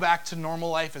just go back to normal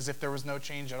life as if there was no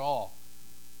change at all,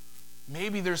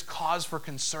 maybe there's cause for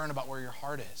concern about where your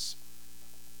heart is.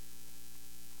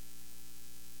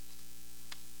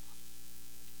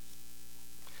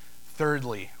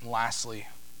 Thirdly, and lastly,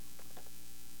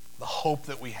 the hope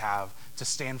that we have to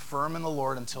stand firm in the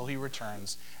Lord until he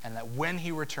returns, and that when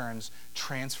he returns,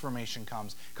 transformation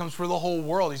comes. It comes for the whole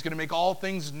world. He's going to make all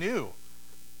things new.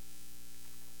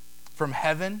 From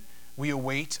heaven, we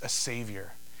await a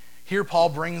Savior. Here, Paul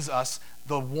brings us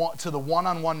to the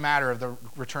one-on-one matter of the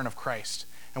return of Christ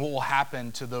and what will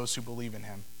happen to those who believe in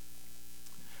him.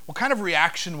 What kind of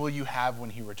reaction will you have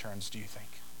when he returns, do you think?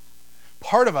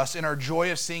 Part of us, in our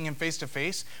joy of seeing him face to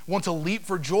face, want to leap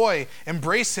for joy,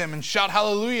 embrace him, and shout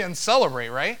hallelujah and celebrate,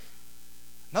 right?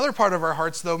 Another part of our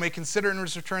hearts, though, may consider in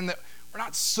his return that we're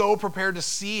not so prepared to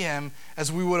see him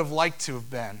as we would have liked to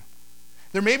have been.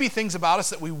 There may be things about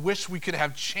us that we wish we could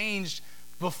have changed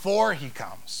before he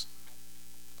comes.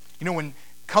 You know, when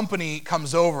company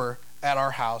comes over at our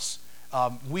house,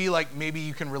 maybe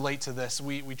you can relate to this,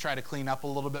 we try to clean up a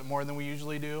little bit more than we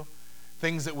usually do.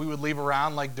 Things that we would leave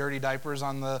around, like dirty diapers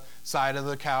on the side of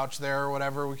the couch there or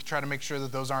whatever, we try to make sure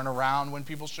that those aren't around when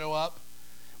people show up.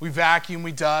 We vacuum,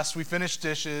 we dust, we finish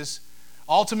dishes,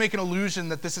 all to make an illusion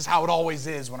that this is how it always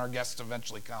is when our guests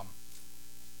eventually come.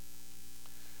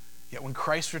 Yet when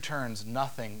Christ returns,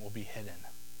 nothing will be hidden.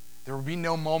 There will be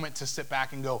no moment to sit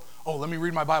back and go, oh, let me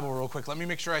read my Bible real quick. Let me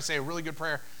make sure I say a really good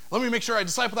prayer. Let me make sure I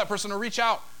disciple that person or reach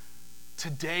out.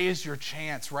 Today is your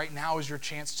chance. Right now is your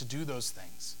chance to do those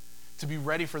things, to be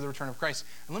ready for the return of Christ.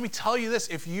 And let me tell you this,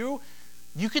 if you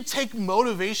could take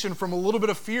motivation from a little bit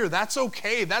of fear, that's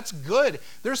okay, that's good.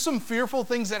 There's some fearful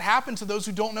things that happen to those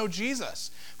who don't know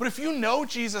Jesus. But if you know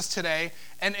Jesus today,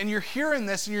 and you're hearing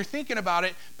this and you're thinking about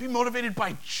it, be motivated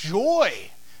by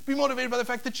joy. Be motivated by the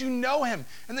fact that you know him.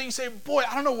 And then you say, boy,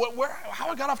 I don't know how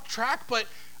I got off track, but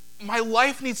my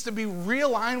life needs to be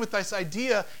realigned with this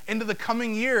idea into the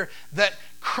coming year that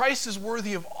Christ is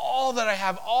worthy of all that I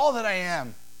have, all that I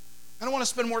am. I don't want to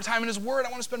spend more time in his word. I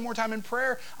want to spend more time in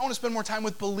prayer. I want to spend more time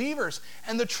with believers.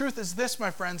 And the truth is this,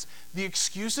 my friends, the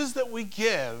excuses that we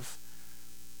give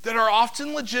that are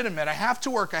often legitimate, I have to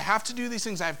work, I have to do these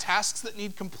things, I have tasks that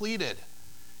need completed.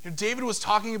 You know, David was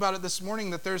talking about it this morning,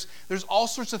 that there's all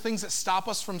sorts of things that stop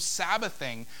us from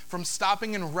Sabbathing, from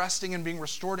stopping and resting and being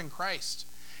restored in Christ.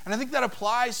 And I think that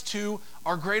applies to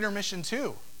our greater mission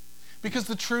too. Because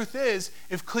the truth is,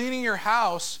 if cleaning your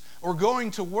house or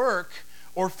going to work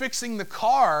or fixing the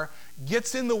car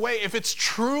gets in the way, if it's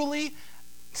truly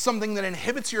something that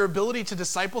inhibits your ability to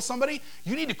disciple somebody,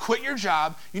 you need to quit your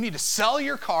job, you need to sell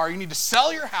your car, you need to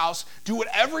sell your house, do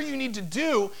whatever you need to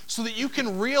do so that you can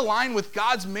realign with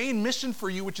God's main mission for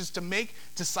you, which is to make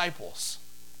disciples.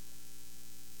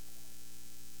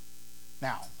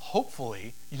 Now,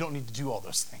 hopefully, you don't need to do all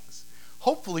those things.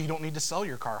 Hopefully, you don't need to sell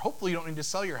your car. Hopefully, you don't need to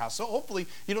sell your house. So hopefully,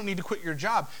 you don't need to quit your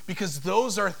job, because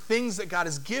those are things that God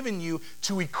has given you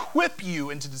to equip you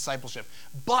into discipleship.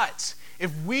 But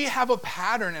if we have a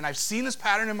pattern, and I've seen this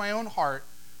pattern in my own heart,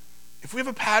 if we have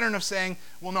a pattern of saying,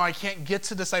 well, no, I can't get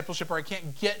to discipleship or I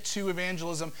can't get to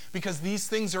evangelism because these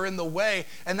things are in the way,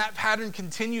 and that pattern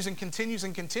continues and continues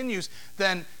and continues,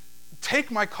 then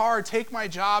take my car, take my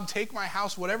job, take my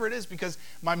house, whatever it is, because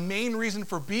my main reason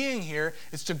for being here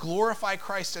is to glorify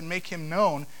Christ and make him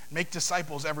known, make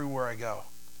disciples everywhere I go.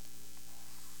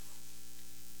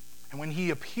 And when he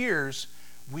appears,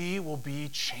 we will be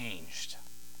changed.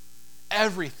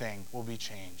 Everything will be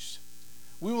changed.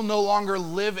 We will no longer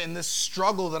live in this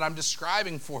struggle that I'm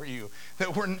describing for you,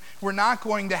 that we're not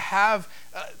going to have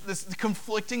this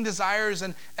conflicting desires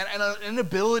and an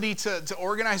inability to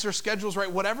organize our schedules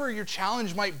right. Whatever your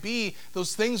challenge might be,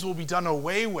 those things will be done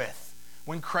away with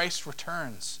when Christ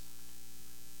returns.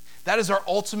 That is our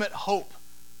ultimate hope,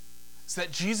 is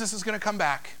that Jesus is going to come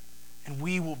back and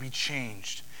we will be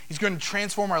changed. He's going to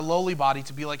transform our lowly body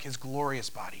to be like his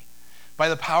glorious body, by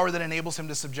the power that enables him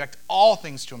to subject all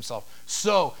things to himself.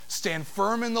 So, stand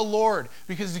firm in the Lord,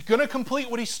 because he's going to complete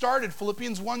what he started.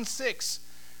 Philippians 1:6.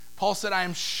 Paul said, I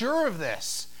am sure of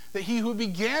this, that he who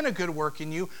began a good work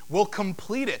in you will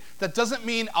complete it. That doesn't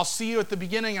mean I'll see you at the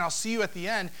beginning and I'll see you at the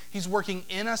end. He's working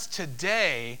in us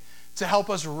today to help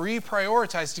us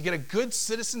reprioritize, to get a good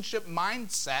citizenship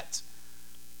mindset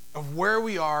of where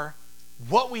we are,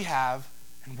 what we have,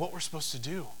 and what we're supposed to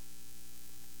do.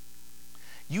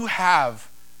 You have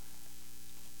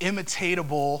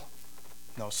imitable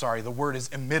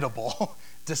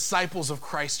disciples of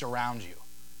Christ around you.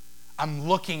 I'm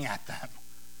looking at them,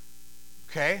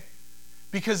 okay?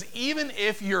 Because even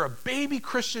if you're a baby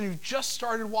Christian who just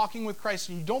started walking with Christ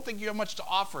and you don't think you have much to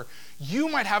offer, you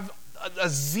might have a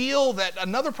zeal that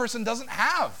another person doesn't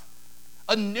have.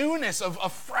 A newness, a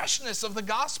freshness of the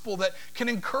gospel that can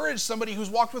encourage somebody who's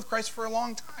walked with Christ for a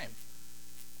long time.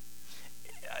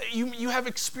 You have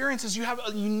experiences, you have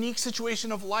a unique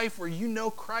situation of life where you know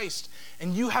Christ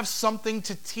and you have something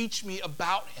to teach me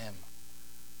about him.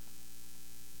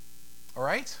 All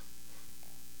right?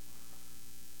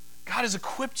 God has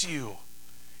equipped you.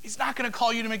 He's not going to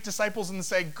call you to make disciples and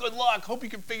say, good luck, hope you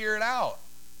can figure it out.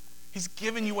 He's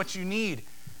given you what you need.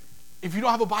 If you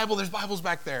don't have a Bible, there's Bibles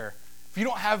back there. If you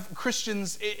don't have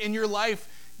Christians in your life,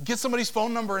 get somebody's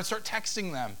phone number and start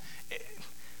texting them.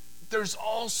 There's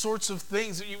all sorts of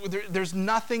things. There's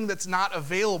nothing that's not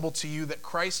available to you that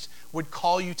Christ would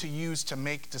call you to use to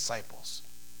make disciples.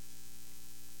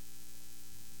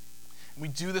 We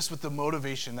do this with the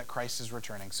motivation that Christ is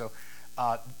returning. So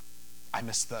I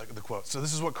missed the quote. So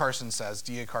this is what Carson says,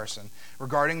 D.A. Carson,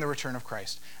 regarding the return of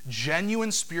Christ.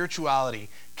 Genuine spirituality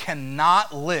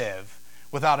cannot live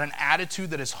without an attitude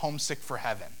that is homesick for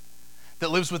heaven,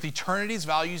 that lives with eternity's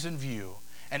values in view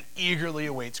and eagerly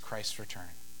awaits Christ's return.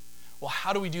 Well,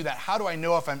 how do we do that? How do I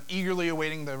know if I'm eagerly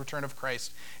awaiting the return of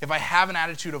Christ? If I have an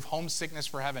attitude of homesickness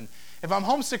for heaven. If I'm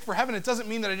homesick for heaven, it doesn't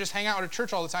mean that I just hang out at a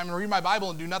church all the time and read my Bible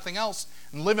and do nothing else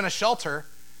and live in a shelter.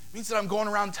 It means that I'm going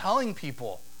around telling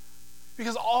people.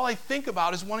 Because all I think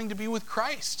about is wanting to be with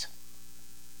Christ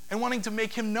and wanting to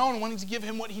make him known, wanting to give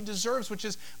him what he deserves, which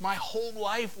is my whole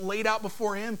life laid out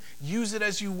before him. Use it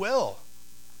as you will.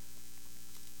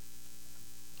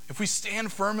 If we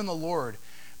stand firm in the Lord,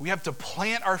 we have to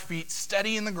plant our feet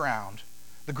steady in the ground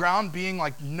being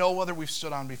like no other we've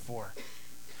stood on before.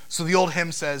 So the old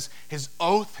hymn says, his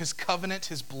oath, his covenant,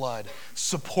 his blood,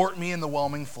 support me in the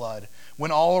whelming flood.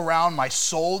 When all around my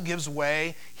soul gives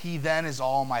way, he then is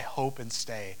all my hope and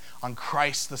stay. On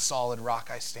Christ the solid rock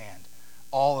I stand.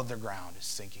 All other ground is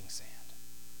sinking sand.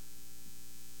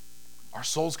 Our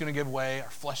soul's going to give way. Our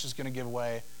flesh is going to give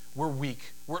way. We're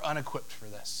weak. We're unequipped for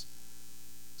this.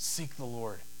 Seek the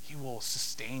Lord. He will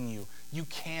sustain you. You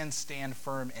can stand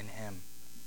firm in him.